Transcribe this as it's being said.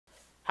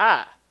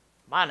Hi,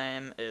 my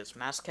name is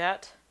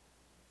Masscat,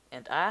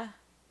 and I'm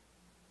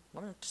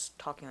just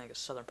talking like a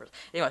southern person.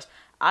 Anyways,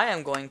 I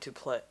am going to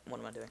play, what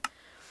am I doing?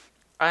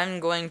 I'm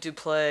going to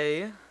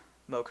play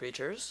Mo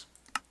Creatures,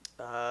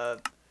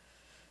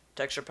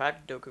 Texture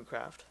Pack, Doku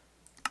Craft.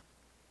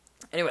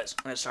 Anyways,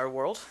 I'm going to start a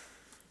world.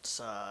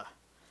 It's, what are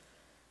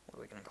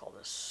we going to call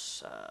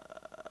this? I'm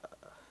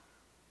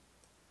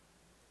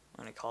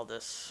going to call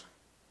this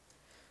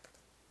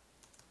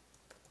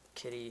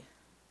Kitty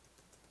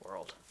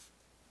World.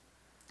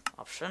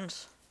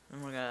 Options,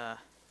 and I'm gonna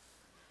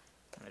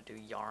do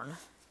yarn.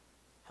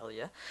 Hell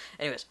yeah.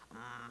 Anyways,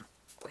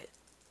 wait,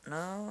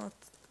 no,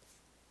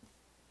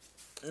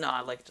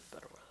 I liked it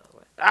better that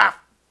way. Ah,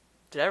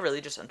 did I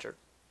really just enter?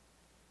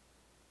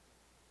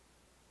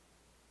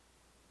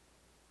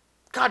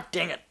 God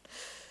dang it.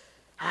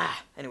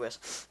 Ah,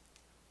 anyways,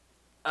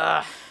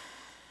 go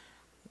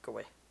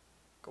away,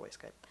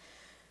 Skype.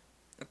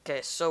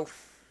 Okay, so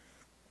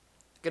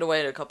get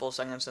away a couple of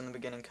seconds in the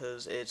beginning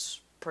because it's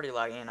pretty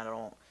laggy and I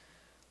don't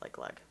like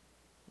lag.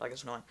 Lag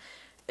is annoying.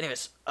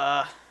 Anyways,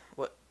 what?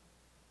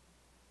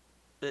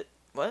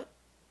 What?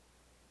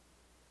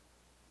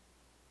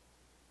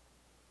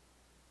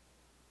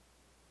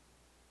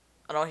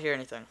 I don't hear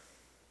anything.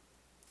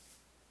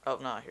 Oh,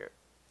 no, I hear it.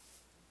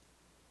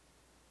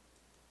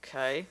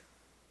 Okay.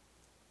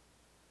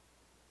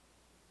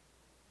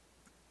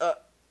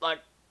 Like,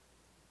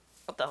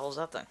 what the hell is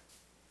that thing?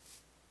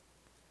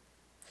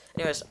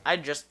 Anyways, I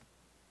just...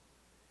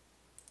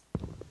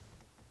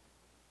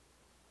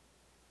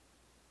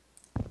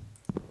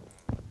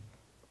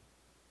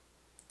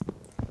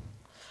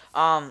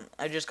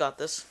 I just got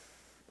this.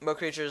 Mo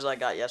Creatures I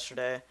got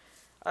yesterday.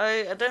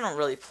 I didn't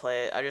really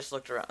play it. I just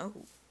looked around. Oh.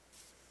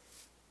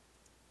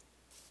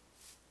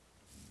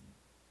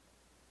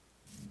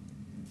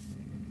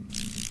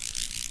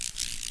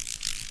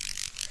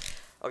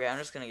 Okay, I'm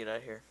just gonna get out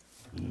of here.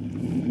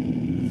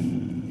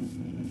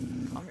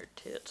 Calm your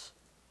tits.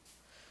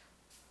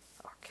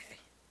 Okay.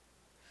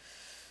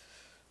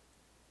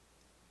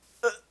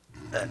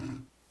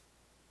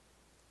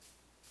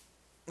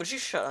 Would you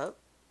shut up?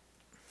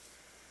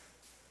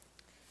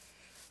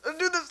 Let's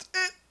do this.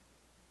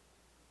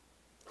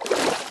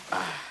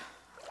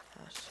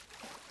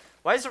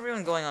 Why is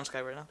everyone going on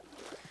Skype right now?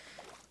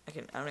 I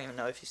don't even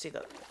know if you see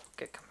that.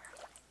 Okay, come here.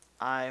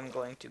 I'm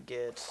going to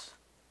get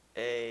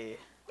a...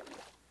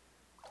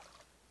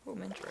 Oh,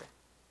 mint ray.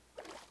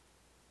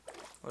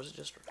 Or was it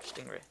just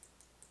stingray?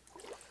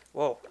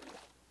 Whoa.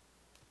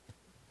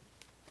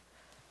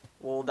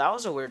 Well, that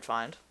was a weird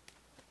find.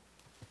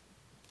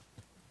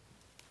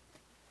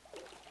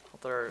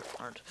 Hope there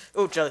aren't...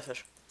 Oh,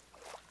 jellyfish.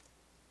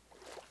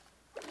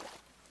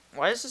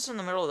 Why is this in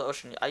the middle of the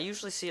ocean? I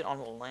usually see it on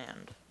the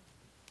land.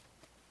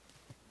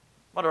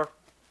 Whatever.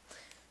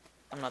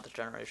 I'm not this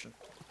generation.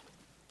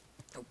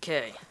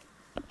 Okay.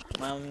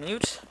 Am I on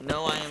mute?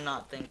 No, I am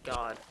not, thank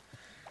God.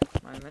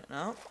 Am I on mute?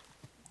 No?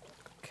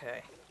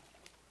 Okay.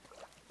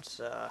 Let's,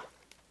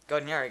 go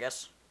in here, I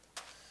guess.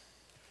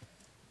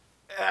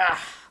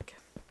 Okay.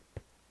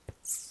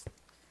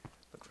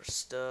 Look for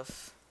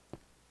stuff.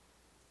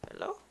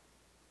 Hello?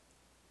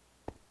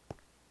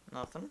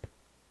 Nothing.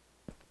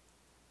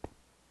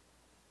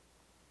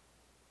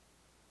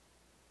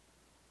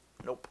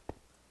 Nope.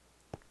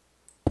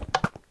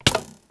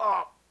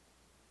 Oh!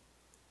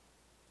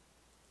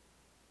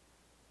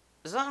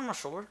 Is that on my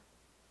shoulder?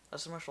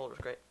 That's on my shoulders,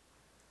 great.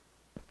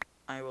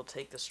 I will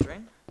take the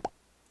string.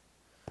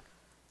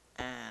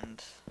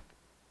 And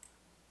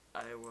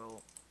I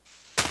will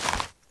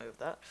move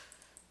that.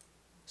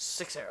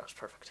 6 arrows,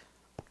 perfect.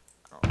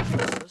 I don't know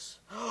what this is.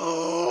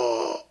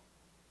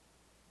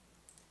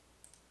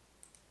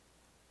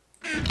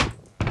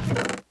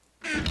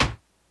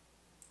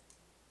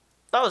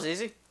 That was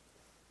easy.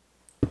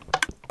 I'm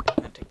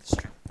gonna take the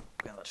string.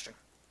 I'm gonna let string.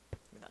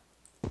 Give me that.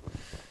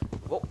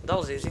 Whoa, that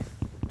was easy.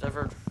 Did I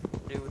ever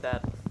do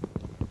that?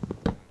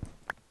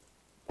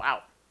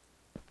 Wow.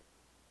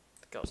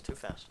 That goes too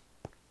fast.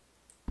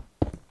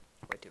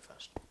 Way too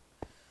fast.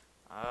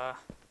 I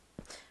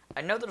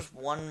know there's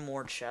one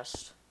more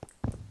chest.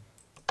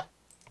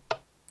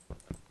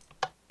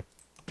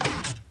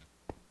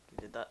 You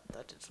did that.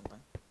 That did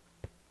something.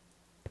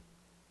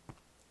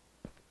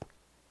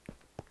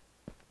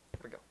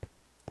 Here we go.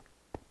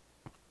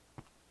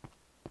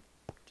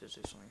 Just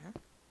do something here.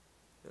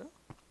 Yeah.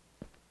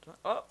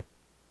 Oh.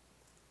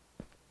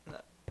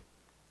 That.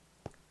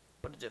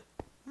 What did it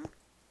do? I'm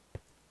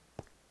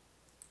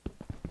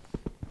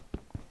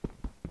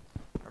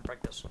gonna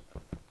break this.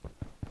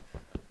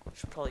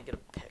 Should probably get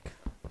a pick.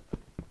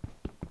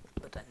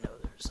 But I know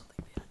there's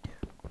something behind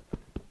here.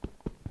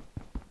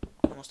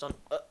 Almost done.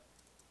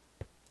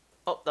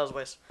 Oh, that was a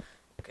waste.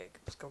 Okay,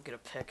 let's go get a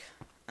pick.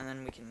 And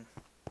then we can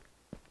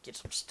get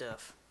some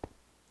stuff.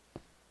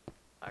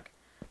 Okay.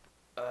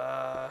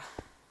 Oh.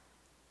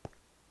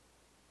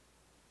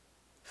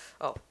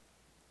 I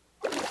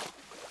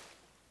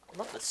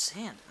love the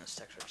sand in this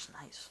texture. It's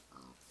nice.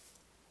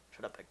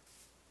 Shut up, pig.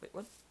 Wait,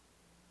 what?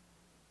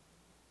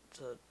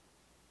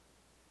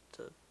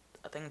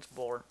 I think it's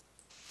boar.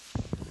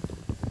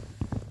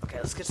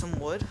 let's get some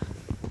wood.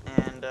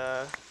 And,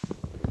 no,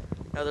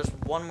 there's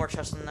one more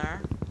chest in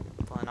there.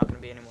 Probably not going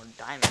to be any more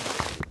diamonds.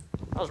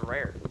 That was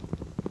rare.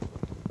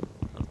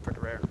 That was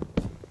pretty rare.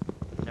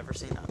 Never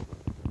seen that.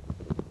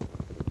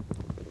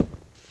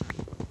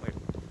 Weird.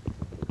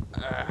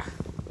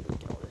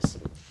 Get all this.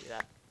 Do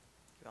that.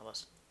 Get all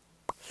this.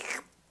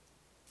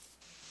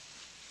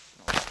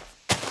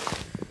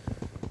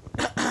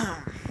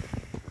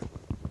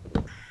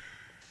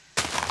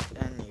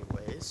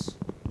 Anyways.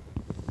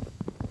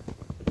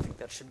 I think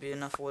that should be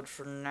enough wood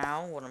for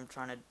now. What I'm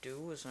trying to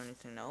do is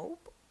anything.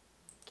 Nope.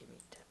 Give me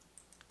that.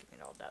 Give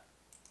me all that.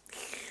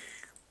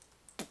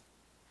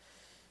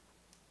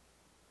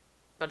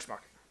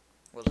 Benchmarking.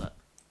 What was that?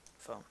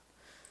 Phone.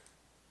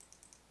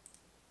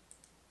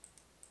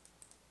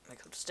 Make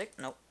a stick?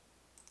 Nope.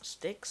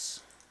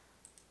 Sticks.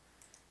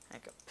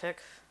 Make a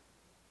pick.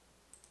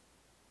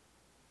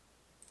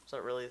 Is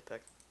that really the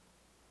pick?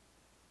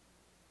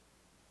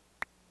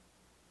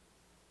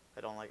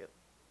 I don't like it.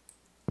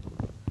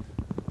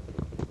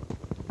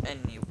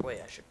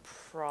 Anyway, I should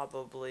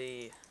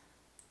probably...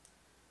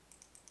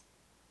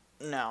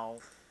 No.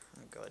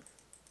 I'm good.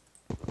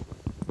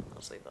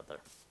 Let's leave that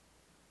there.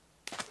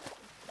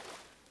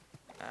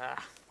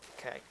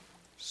 Okay.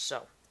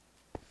 So.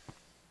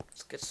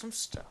 Let's get some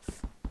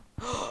stuff.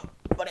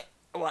 Bunny!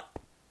 What?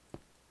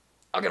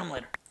 I'll get him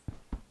later.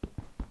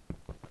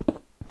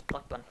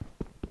 Black Bunny.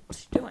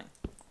 What's he doing?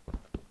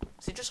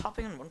 Is he just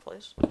hopping in one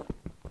place?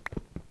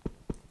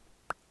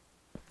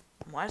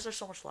 Why is there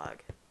so much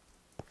lag?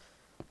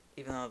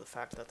 Even though the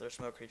fact that there's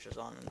smoke creatures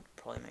on and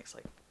probably makes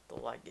like the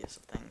laggiest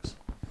of things.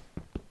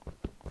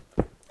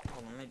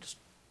 Hold on, let me just...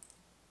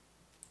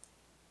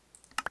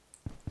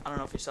 I don't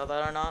know if you saw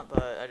that or not,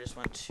 but I just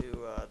went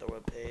to the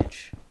web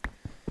page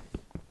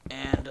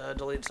and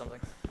deleted something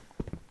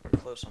or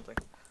closed something.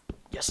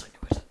 Yes, I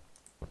knew it.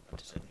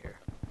 What is in here?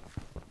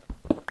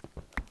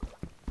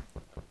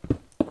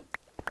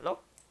 Hello?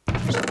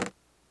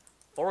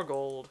 4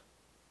 gold,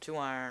 2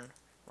 iron,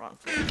 rotten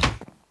fruit.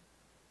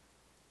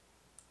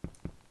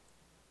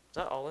 Is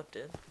that all it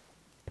did?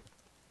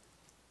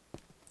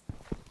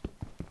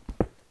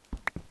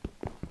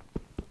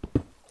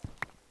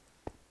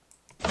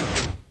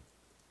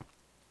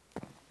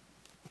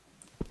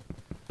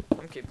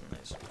 I'm keeping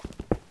these.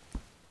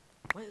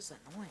 What is that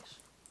noise?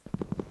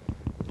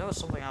 I know it's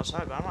something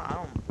outside, but I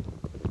don't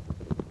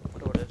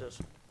know what it is.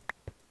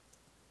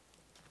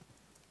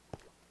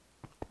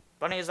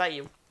 Bunny, is that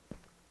you?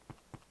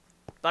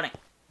 Bunny.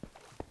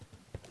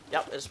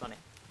 Yep, it's Bunny.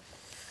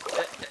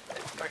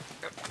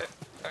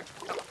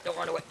 Don't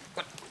run away.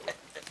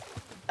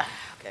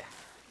 Okay.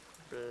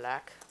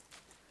 Black.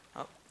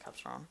 Oh,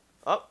 caps are on.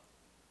 Oh.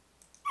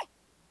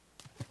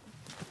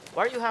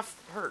 Why are you half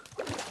hurt?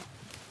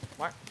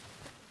 What?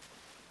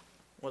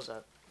 What's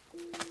that?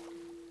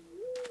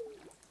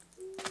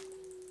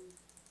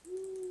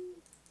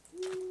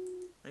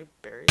 Are you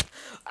buried?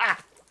 Ah!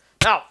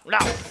 No! No!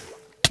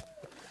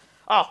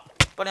 Oh!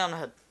 Bunny on the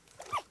head.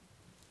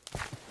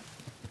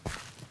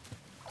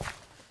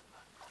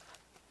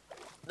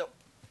 No.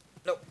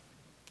 No.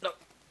 No.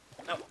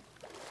 No.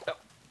 No.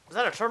 Is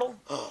that a turtle?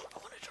 Oh, I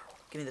want a turtle.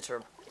 Give me the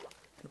turtle.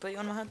 Can I put you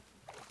on my head?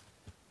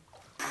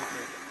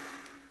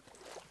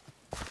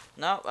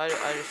 No, I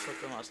just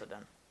flipped them upside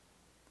down.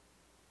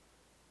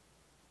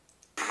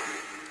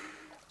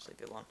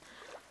 Sleepy one.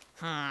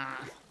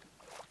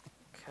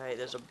 Okay,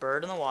 there's a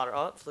bird in the water.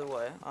 Oh, it flew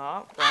away.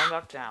 Oh, going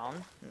back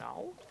down.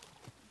 No.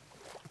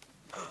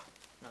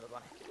 Another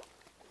bunny.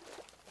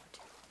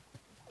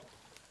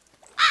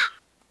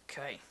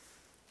 Okay.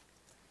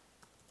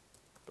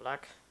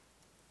 Black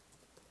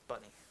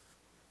bunny.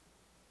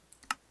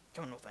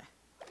 Come on with me.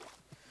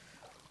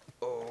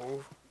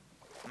 Oh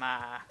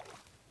my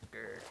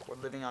god. We're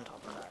living on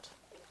top of that.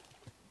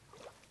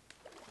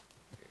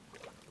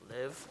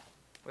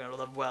 We're gonna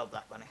live well,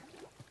 Black Bunny.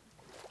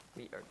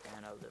 We are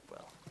gonna live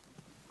well.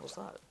 What's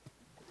that?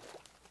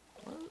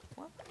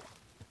 What?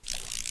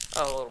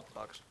 Oh, little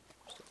bugs.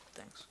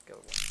 Thanks. Go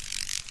away.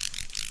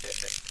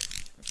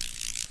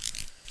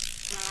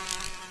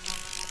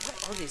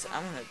 What are these?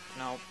 I'm gonna...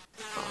 No.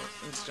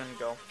 I'm just gonna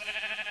go.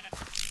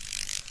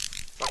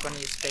 Black Bunny,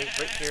 you stay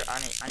right here. I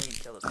need to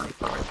kill this thing.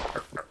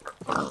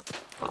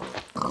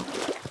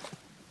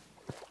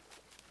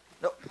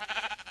 Nope.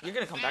 You're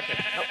gonna come back here.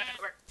 Nope.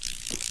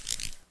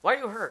 Why are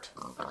you hurt?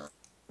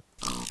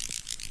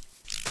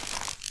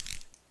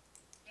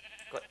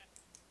 Good.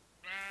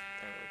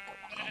 There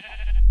we go.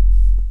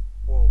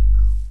 Whoa.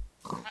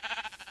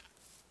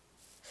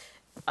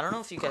 I don't know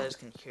if you guys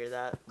can hear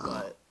that,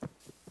 but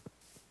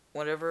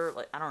whatever,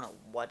 like, I don't know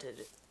what it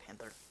is.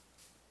 Panthers.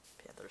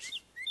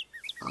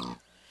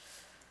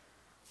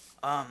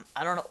 I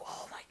don't know.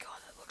 Oh my god,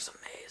 that looks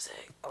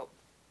amazing. Oh.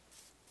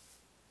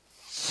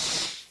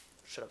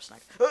 Shut up,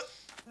 Snack. No.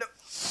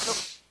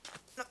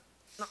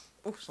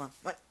 Oh, slime.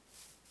 What?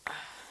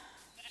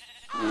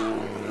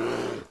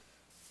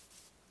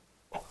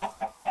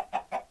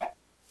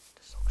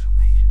 This looks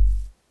amazing.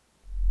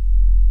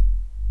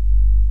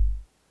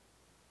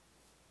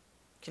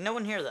 Can no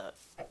one hear that?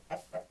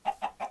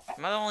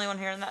 Am I the only one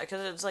hearing that?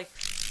 Because it's like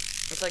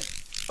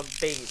a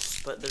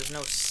bass, but there's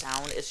no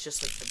sound. It's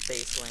just like the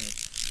bass line.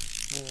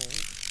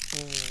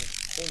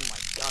 Oh my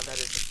god, that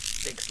is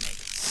a big snake.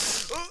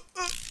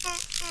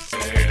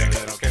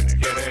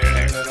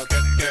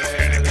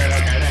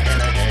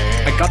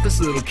 I got this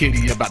little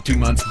kitty about 2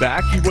 months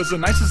back. He was the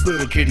nicest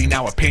little kitty,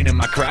 now a pain in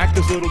my crack.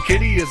 This little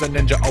kitty is a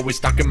ninja, always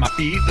stalking my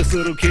feet. This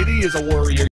little kitty is a warrior.